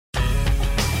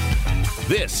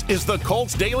This is the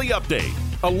Colts Daily Update,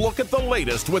 a look at the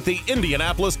latest with the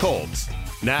Indianapolis Colts.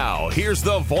 Now, here's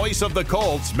the voice of the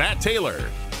Colts, Matt Taylor,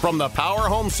 from the Power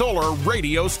Home Solar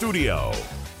Radio Studio.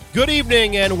 Good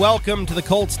evening and welcome to the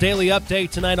Colts Daily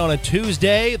Update tonight on a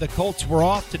Tuesday. The Colts were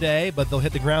off today, but they'll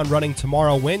hit the ground running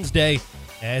tomorrow, Wednesday,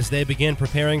 as they begin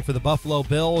preparing for the Buffalo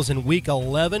Bills in Week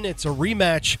 11. It's a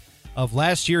rematch of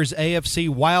last year's AFC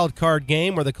wildcard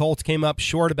game where the Colts came up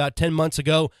short about 10 months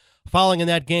ago, falling in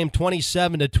that game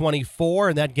 27-24,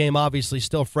 and that game obviously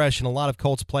still fresh in a lot of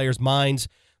Colts players' minds.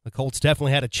 The Colts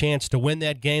definitely had a chance to win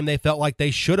that game. They felt like they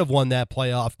should have won that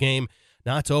playoff game,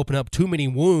 not to open up too many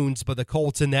wounds, but the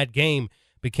Colts in that game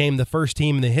became the first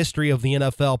team in the history of the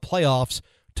NFL playoffs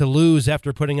to lose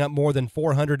after putting up more than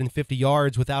 450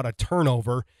 yards without a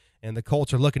turnover. And the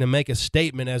Colts are looking to make a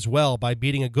statement as well by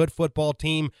beating a good football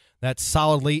team that's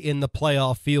solidly in the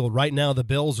playoff field. Right now, the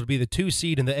Bills would be the 2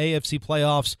 seed in the AFC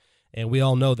playoffs, and we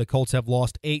all know the Colts have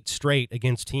lost 8 straight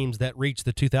against teams that reached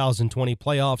the 2020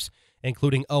 playoffs,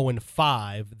 including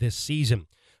 0-5 this season.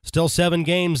 Still 7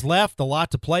 games left, a lot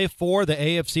to play for. The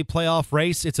AFC playoff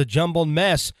race, it's a jumbled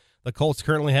mess. The Colts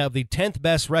currently have the 10th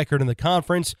best record in the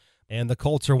conference, and the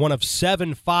Colts are one of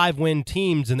 7 5-win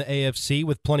teams in the AFC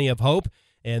with plenty of hope.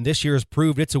 And this year has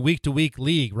proved it's a week-to-week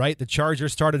league, right? The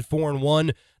Chargers started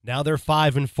 4-1, now they're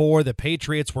 5-4. The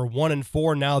Patriots were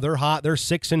 1-4, now they're hot, they're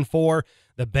 6-4.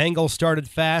 The Bengals started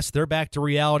fast, they're back to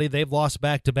reality. They've lost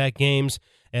back-to-back games.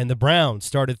 And the Browns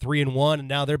started 3-1, and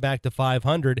now they're back to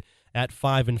 500 at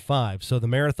 5-5. So the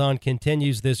marathon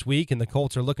continues this week, and the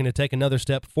Colts are looking to take another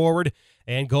step forward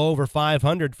and go over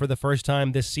 500 for the first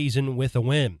time this season with a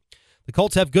win. The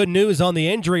Colts have good news on the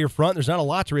injury front. There's not a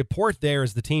lot to report there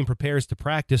as the team prepares to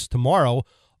practice tomorrow.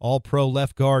 All-Pro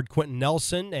left guard Quentin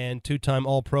Nelson and 2-time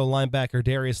All-Pro linebacker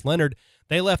Darius Leonard,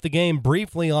 they left the game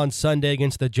briefly on Sunday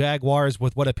against the Jaguars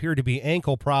with what appeared to be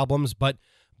ankle problems, but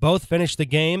both finished the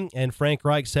game, and Frank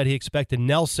Reich said he expected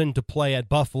Nelson to play at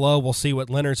Buffalo. We'll see what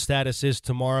Leonard's status is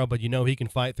tomorrow, but you know he can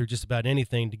fight through just about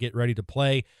anything to get ready to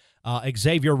play.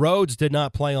 Xavier Rhodes did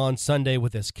not play on Sunday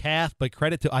with his calf, but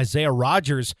credit to Isaiah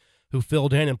Rodgers, who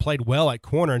filled in and played well at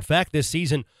corner. In fact, this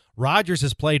season, Rodgers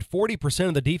has played 40%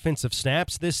 of the defensive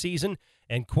snaps this season,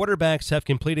 and quarterbacks have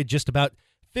completed just about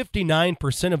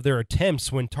 59% of their attempts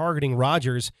when targeting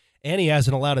Rodgers, and he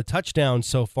hasn't allowed a touchdown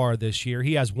so far this year.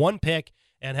 He has 1 pick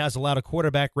and has allowed a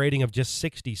quarterback rating of just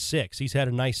 66. He's had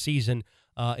a nice season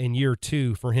in year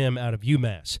 2 for him out of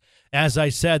UMass. As I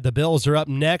said, the Bills are up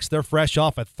next. They're fresh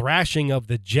off a thrashing of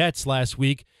the Jets last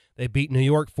week. They beat New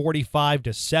York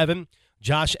 45-7.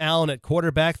 Josh Allen at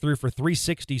quarterback threw for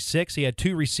 366. He had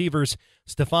 2 receivers,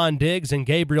 Stephon Diggs and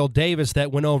Gabriel Davis,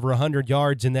 that went over 100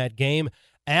 yards in that game.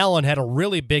 Allen had a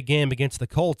really big game against the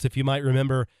Colts, if you might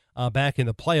remember, back in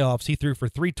the playoffs. He threw for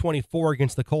 324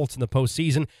 against the Colts in the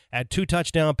postseason, had 2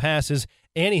 touchdown passes,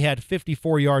 and he had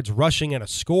 54 yards rushing and a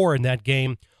score in that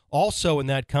game. Also in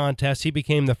that contest, he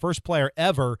became the first player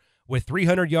ever with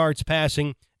 300 yards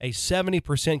passing, a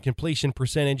 70% completion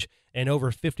percentage, and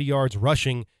over 50 yards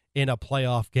rushing in a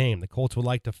playoff game. The Colts would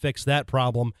like to fix that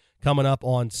problem coming up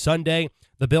on Sunday.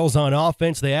 The Bills on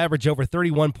offense, they average over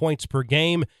 31 points per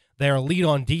game. They are lead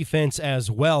on defense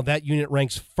as well. That unit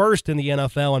ranks first in the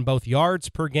NFL in both yards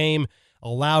per game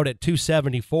allowed at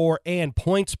 274 and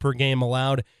points per game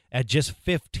allowed at just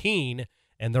 15.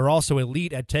 And they're also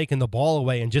elite at taking the ball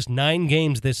away. In just 9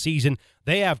 games this season,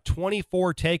 they have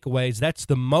 24 takeaways. That's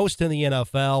the most in the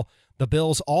NFL. The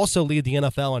Bills also lead the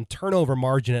NFL in turnover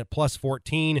margin at plus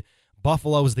 14.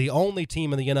 Buffalo is the only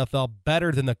team in the NFL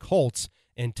better than the Colts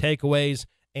in takeaways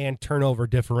and turnover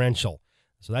differential.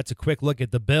 So that's a quick look at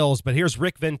the Bills. But here's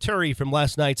Rick Venturi from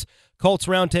last night's Colts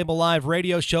Roundtable Live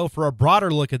radio show for a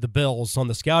broader look at the Bills on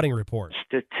the scouting report.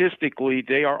 Statistically,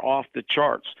 they are off the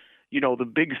charts. You know, the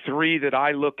big 3 that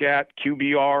I look at,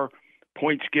 QBR,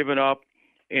 points given up,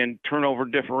 and turnover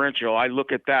differential, I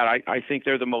look at that. I think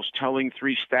they're the most telling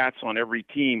 3 stats on every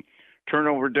team.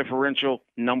 Turnover differential,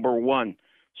 number 1.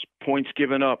 Points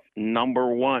given up, number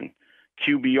 1.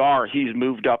 QBR, he's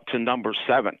moved up to number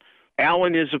 7.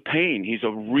 Allen is a pain. He's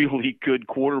a really good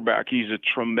quarterback. He's a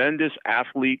tremendous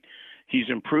athlete. He's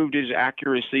improved his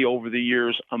accuracy over the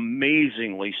years,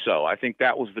 amazingly so. I think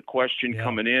that was the question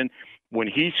coming in. When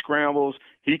he scrambles,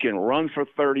 he can run for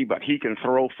 30, but he can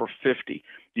throw for 50.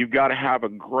 You've got to have a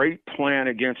great plan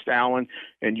against Allen,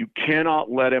 and you cannot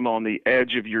let him on the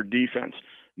edge of your defense.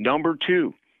 Number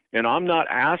 2, and I'm not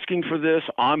asking for this,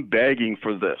 I'm begging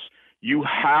for this. You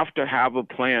have to have a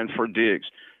plan for Diggs.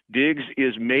 Diggs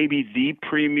is maybe the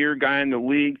premier guy in the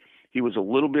league. He was a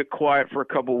little bit quiet for a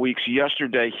couple weeks.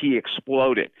 Yesterday, he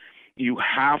exploded. You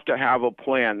have to have a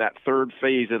plan, that third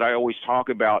phase that I always talk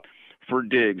about for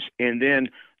Diggs. And then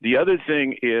the other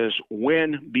thing is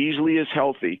when Beasley is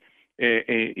healthy,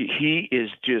 he is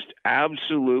just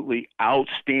absolutely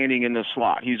outstanding in the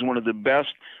slot. He's one of the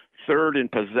best third in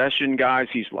possession guys.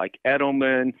 He's like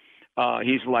Edelman.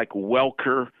 He's like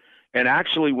Welker. And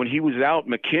actually, when he was out,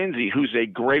 McKenzie, who's a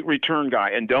great return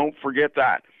guy, and don't forget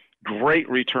that, great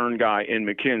return guy in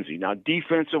McKenzie. Now,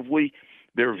 defensively,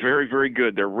 they're very, very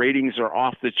good. Their ratings are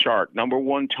off the chart. Number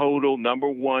one total, number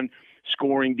one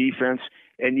scoring defense.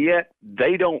 And yet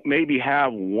they don't maybe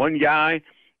have one guy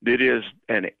that is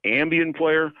an ambient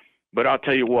player, but I'll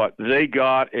tell you what, they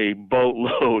got a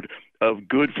boatload of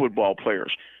good football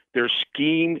players. Their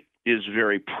scheme is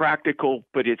very practical,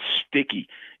 but it's sticky.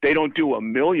 They don't do a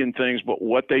million things, but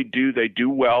what they do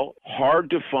well. Hard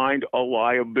to find a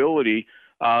liability,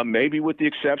 maybe with the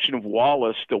exception of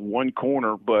Wallace, the one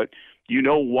corner, but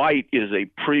White is a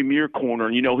premier corner,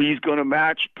 and he's going to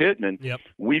match Pittman. Yep.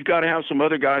 We've got to have some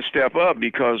other guys step up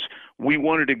because we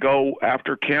wanted to go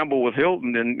after Campbell with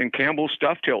Hilton, and Campbell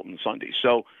stuffed Hilton Sunday.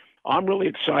 So I'm really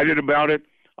excited about it.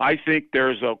 I think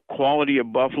there's a quality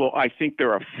of Buffalo. I think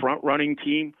they're a front-running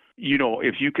team.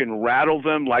 If you can rattle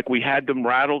them like we had them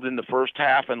rattled in the first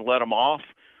half and let them off,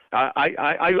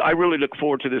 I really look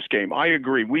forward to this game. I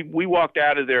agree. We walked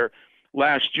out of there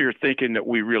last year thinking that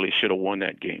we really should have won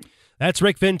that game. That's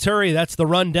Rick Venturi. That's the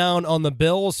rundown on the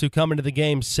Bills, who come into the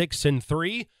game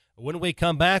 6-3. When we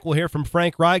come back, we'll hear from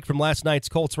Frank Reich from last night's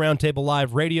Colts Roundtable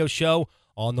Live radio show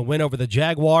on the win over the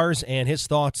Jaguars and his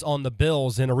thoughts on the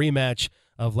Bills in a rematch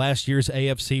of last year's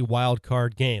AFC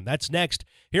wildcard game. That's next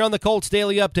here on the Colts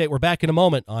Daily Update. We're back in a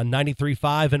moment on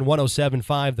 93.5 and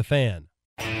 107.5 The Fan.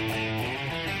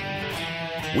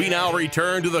 We now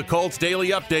return to the Colts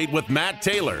Daily Update with Matt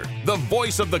Taylor, the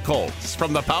voice of the Colts,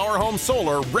 from the Power Home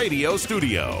Solar radio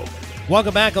studio.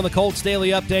 Welcome back on the Colts Daily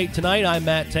Update tonight. I'm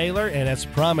Matt Taylor, and as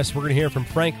promised, we're going to hear from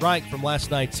Frank Reich from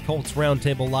last night's Colts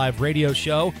Roundtable Live radio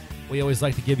show. We always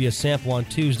like to give you a sample on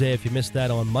Tuesday if you missed that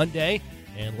on Monday.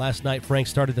 And last night, Frank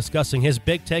started discussing his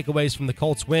big takeaways from the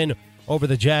Colts win over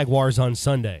the Jaguars on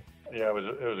Sunday. Yeah, it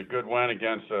was a good win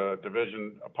against a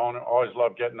division opponent. Always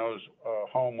love getting those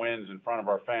home wins in front of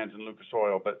our fans in Lucas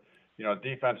Oil. But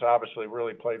defense obviously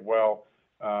really played well.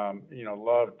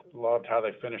 Loved how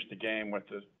they finished the game with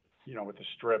the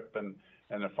strip and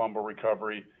the fumble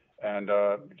recovery. And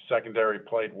secondary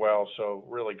played well, so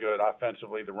really good.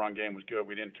 Offensively, the run game was good.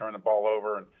 We didn't turn the ball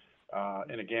over,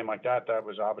 and in a game like that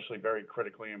was obviously very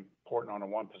critically important on a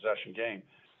one-possession game.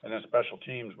 And then special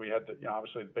teams, we had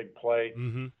obviously the big play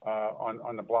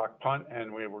on the block punt,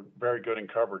 and we were very good in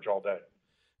coverage all day.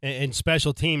 And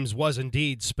special teams was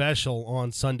indeed special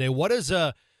on Sunday. What does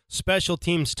a special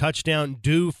teams touchdown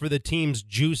do for the team's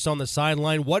juice on the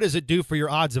sideline? What does it do for your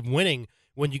odds of winning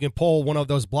when you can pull one of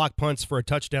those block punts for a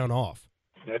touchdown off?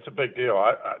 It's a big deal.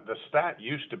 The stat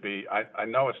used to be, I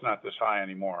know it's not this high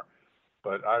anymore,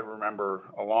 but I remember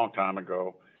a long time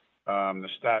ago, the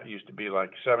stat used to be like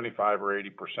 75 or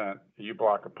 80%. You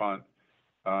block a punt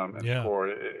and score,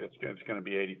 it's going to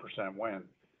be 80% win.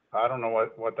 I don't know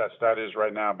what that stat is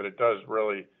right now, but it does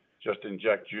really just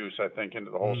inject juice, I think,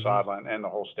 into the whole sideline and the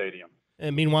whole stadium.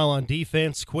 And meanwhile, on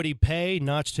defense, Kwity Paye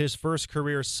notched his first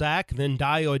career sack. Then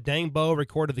Dayo Odeyingbo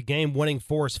recorded the game-winning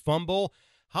forced fumble.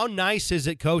 How nice is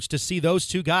it, Coach, to see those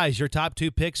two guys, your top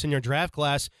two picks in your draft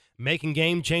class, making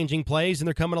game-changing plays, and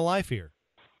they're coming to life here?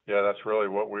 Yeah, that's really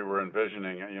what we were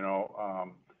envisioning,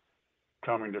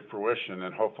 coming to fruition.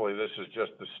 And hopefully this is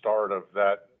just the start of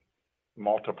that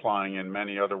multiplying in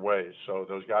many other ways. So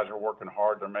those guys are working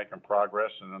hard, they're making progress,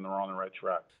 and then they're on the right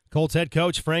track. Colts head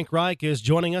coach Frank Reich is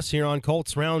joining us here on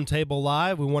Colts Roundtable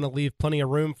Live. We want to leave plenty of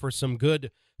room for some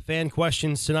good fan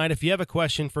questions tonight. If you have a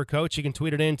question for Coach, you can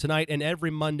tweet it in tonight and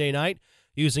every Monday night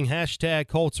using hashtag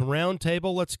Colts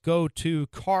Roundtable. Let's go to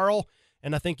Carl.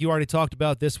 And I think you already talked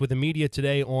about this with the media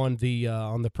today on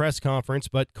the press conference,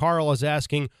 but Carl is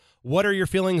asking, what are your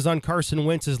feelings on Carson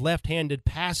Wentz's left-handed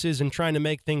passes and trying to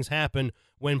make things happen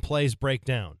when plays break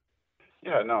down?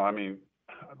 Yeah, no, I mean,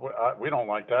 we don't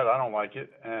like that. I don't like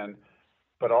it.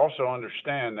 But also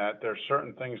understand that there's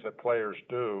certain things that players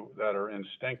do that are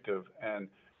instinctive. And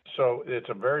so it's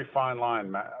a very fine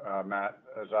line, Matt,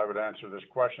 as I would answer this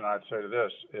question. I'd say to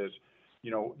this is,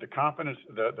 the confidence,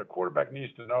 the quarterback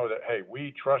needs to know that, hey,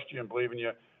 we trust you and believe in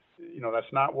you.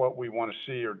 That's not what we want to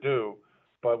see or do,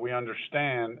 but we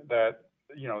understand that,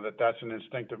 that's an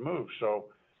instinctive move. So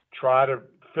try to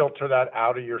filter that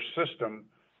out of your system,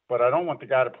 but I don't want the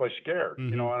guy to play scared,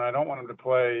 and I don't want him to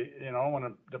play, I don't want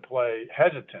him to play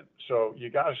hesitant. So you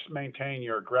got to maintain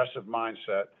your aggressive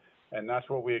mindset, and that's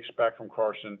what we expect from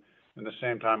Carson. and at the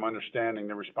same time understanding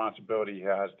the responsibility he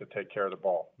has to take care of the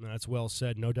ball. That's well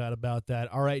said, no doubt about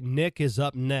that. All right, Nick is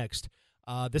up next.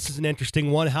 This is an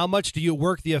interesting one. How much do you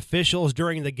work the officials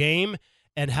during the game,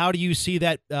 and how do you see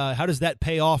that? How does that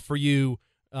pay off for you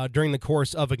during the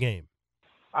course of a game?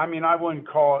 I mean, I wouldn't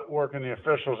call it working the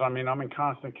officials. I mean, I'm in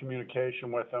constant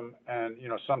communication with them, and,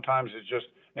 sometimes it's just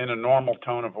in a normal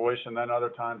tone of voice, and then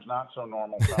other times not so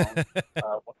normal tone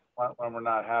when we're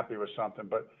not happy with something.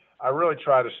 But I really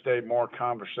try to stay more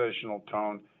conversational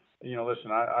tone.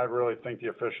 Listen, I really think the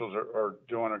officials are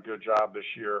doing a good job this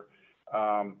year.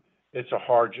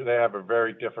 They have a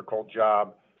very difficult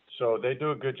job, so they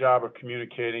do a good job of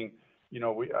communicating. We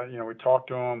talk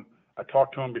to them. I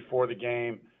talk to them before the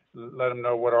game. Let them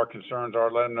know what our concerns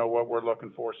are, let them know what we're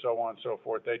looking for, so on and so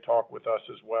forth. They talk with us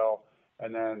as well,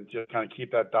 and then just kind of keep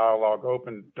that dialogue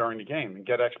open during the game and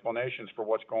get explanations for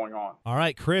what's going on. All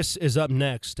right, Chris is up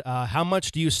next. How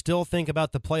much do you still think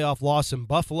about the playoff loss in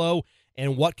Buffalo,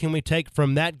 and what can we take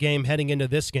from that game heading into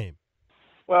this game?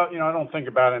 Well, I don't think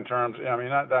about it in terms –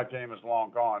 that game is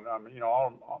long gone. I'm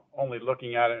only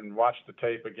looking at it and watch the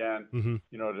tape again,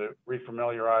 to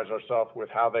refamiliarize ourselves with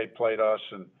how they played us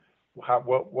and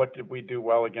what did we do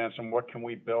well against them? What can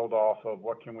we build off of?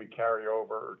 What can we carry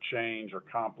over or change or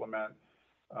complement?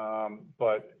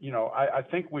 But I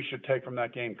think we should take from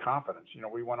that game confidence.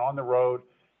 We went on the road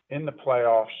in the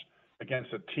playoffs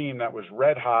against a team that was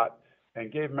red hot and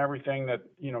gave them everything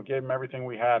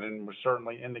we had, and was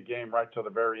certainly in the game right till the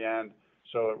very end.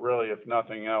 So it really, if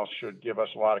nothing else, should give us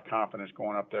a lot of confidence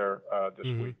going up there this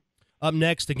week. Up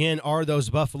next, again, are those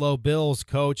Buffalo Bills,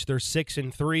 Coach. They're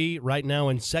 6-3 right now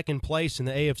in second place in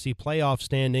the AFC playoff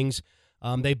standings.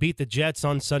 They beat the Jets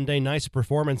on Sunday. Nice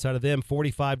performance out of them,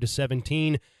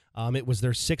 45-17. It was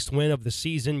their 6th win of the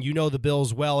season. You know the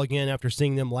Bills well, again, after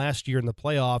seeing them last year in the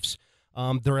playoffs.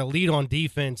 They're elite on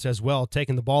defense as well,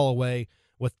 taking the ball away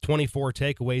with 24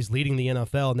 takeaways, leading the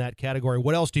NFL in that category.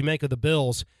 What else do you make of the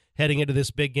Bills heading into this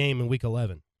big game in Week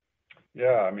 11?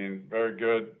 Yeah, very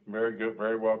good,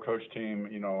 very well-coached team.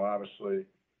 Obviously,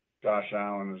 Josh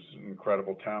Allen is an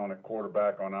incredible talent at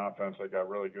quarterback. On offense, they got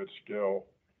really good skill.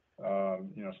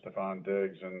 Stephon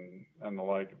Diggs and the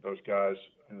like of those guys,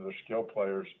 they're skill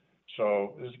players.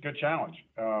 So this is a good challenge,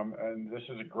 and this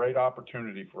is a great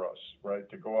opportunity for us, right,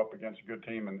 to go up against a good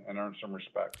team and earn some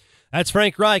respect. That's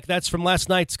Frank Reich. That's from last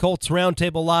night's Colts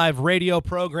Roundtable Live radio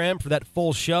program. For that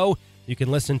full show, you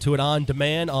can listen to it on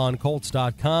demand on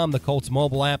Colts.com, the Colts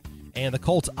mobile app, and the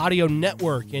Colts Audio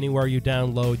Network, anywhere you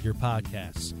download your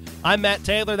podcasts. I'm Matt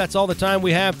Taylor. That's all the time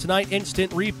we have tonight.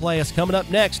 Instant Replay is coming up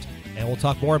next, and we'll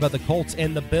talk more about the Colts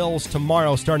and the Bills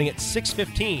tomorrow starting at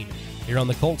 6:15 here on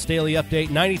the Colts Daily Update,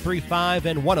 93.5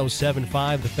 and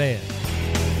 107.5 The Fan.